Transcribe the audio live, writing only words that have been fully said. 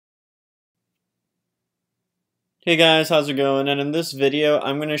Hey guys, how's it going? And in this video,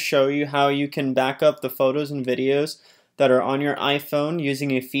 I'm going to show you how you can back up the photos and videos that are on your iPhone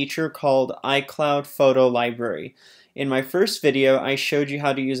using a feature called iCloud Photo Library. In my first video, I showed you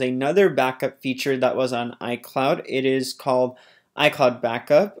how to use another backup feature that was on iCloud. It is called iCloud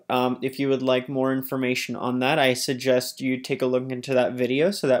Backup. If you would like more information on that, I suggest you take a look into that video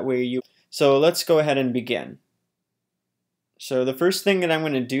so that way you... So let's go ahead and begin. So the first thing that I'm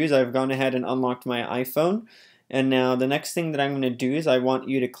going to do is I've gone ahead and unlocked my iPhone. And now the next thing that I'm going to do is I want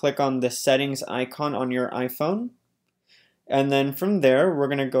you to click on the settings icon on your iPhone. And then from there, we're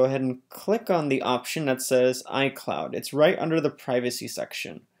going to go ahead and click on the option that says iCloud. It's right under the privacy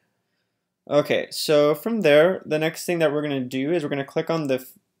section. Okay, so from there, the next thing that we're going to do is we're going to click on the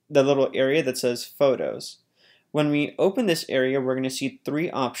little area that says Photos. When we open this area, we're going to see three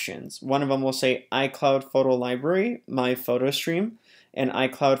options. One of them will say iCloud Photo Library, My Photo Stream, and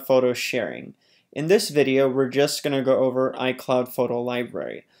iCloud Photo Sharing. In this video, we're just going to go over iCloud Photo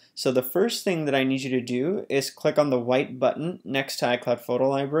Library. So the first thing that I need you to do is click on the white button next to iCloud Photo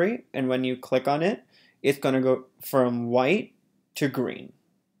Library, and when you click on it, it's going to go from white to green.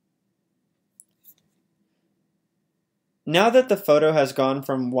 Now that the photo has gone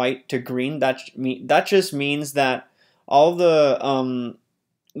from white to green, that just means that all the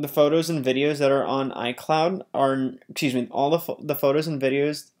photos and videos that are on iCloud are, all the photos and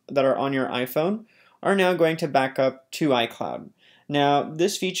videos that are on your iPhone are now going to back up to iCloud. Now,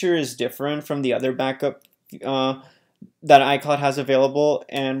 this feature is different from the other backup that iCloud has available,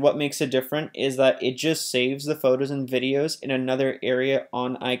 and what makes it different is that it just saves the photos and videos in another area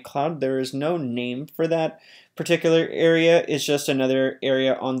on iCloud. There is no name for that particular area. It's just another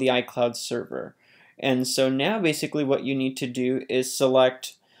area on the iCloud server. And so now basically what you need to do is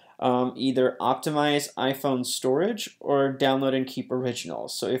select either optimize iPhone storage or download and keep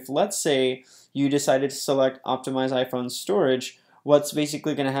originals. So if, let's say, you decided to select optimize iPhone storage, what's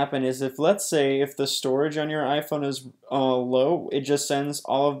basically going to happen is if the storage on your iPhone is low, it just sends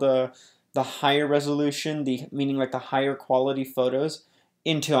all of the higher resolution, meaning like the higher quality photos,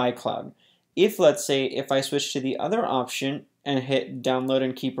 into iCloud. If, let's say, if I switch to the other option and hit download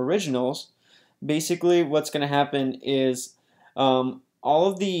and keep originals, basically what's going to happen is all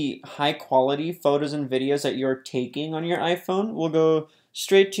of the high quality photos and videos that you're taking on your iPhone will go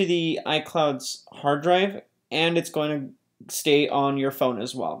straight to the iCloud's hard drive, and it's going to stay on your phone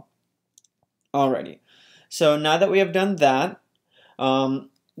as well. Alrighty, so now that we have done that,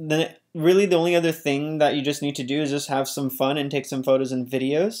 then really the only other thing that you just need to do is just have some fun and take some photos and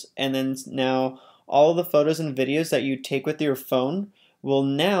videos, and then now all the photos and videos that you take with your phone will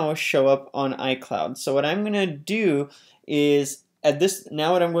now show up on iCloud. So what I'm going to do is I'm just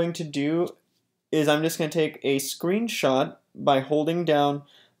going to take a screenshot by holding down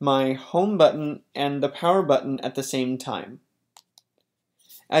my home button and the power button at the same time.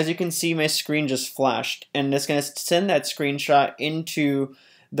 As you can see, my screen just flashed, and it's going to send that screenshot into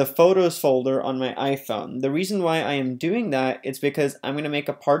the Photos folder on my iPhone. The reason why I am doing that is because I'm going to make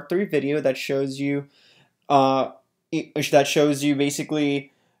a part 3 video that shows you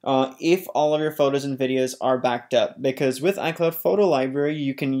basically if all of your photos and videos are backed up. Because with iCloud Photo Library,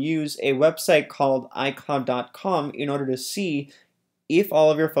 you can use a website called iCloud.com in order to see if all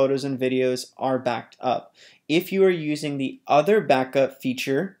of your photos and videos are backed up. If you are using the other backup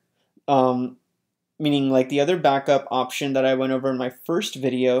feature, meaning like the other backup option that I went over in my first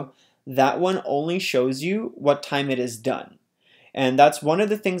video, that one only shows you what time it is done. And that's one of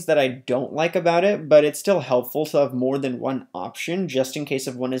the things that I don't like about it, but it's still helpful to have more than one option just in case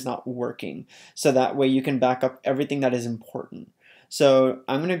if one is not working. So that way you can back up everything that is important. So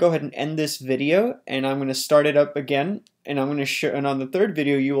I'm going to go ahead and end this video, and I'm going to start it up again, and I'm going to show, and on the third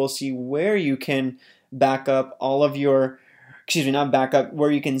video you will see where you can back up all of your,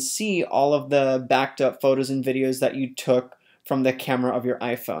 where you can see all of the backed up photos and videos that you took from the camera of your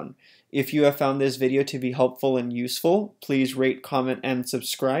iPhone. If you have found this video to be helpful and useful, please rate, comment, and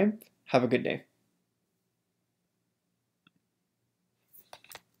subscribe. Have a good day.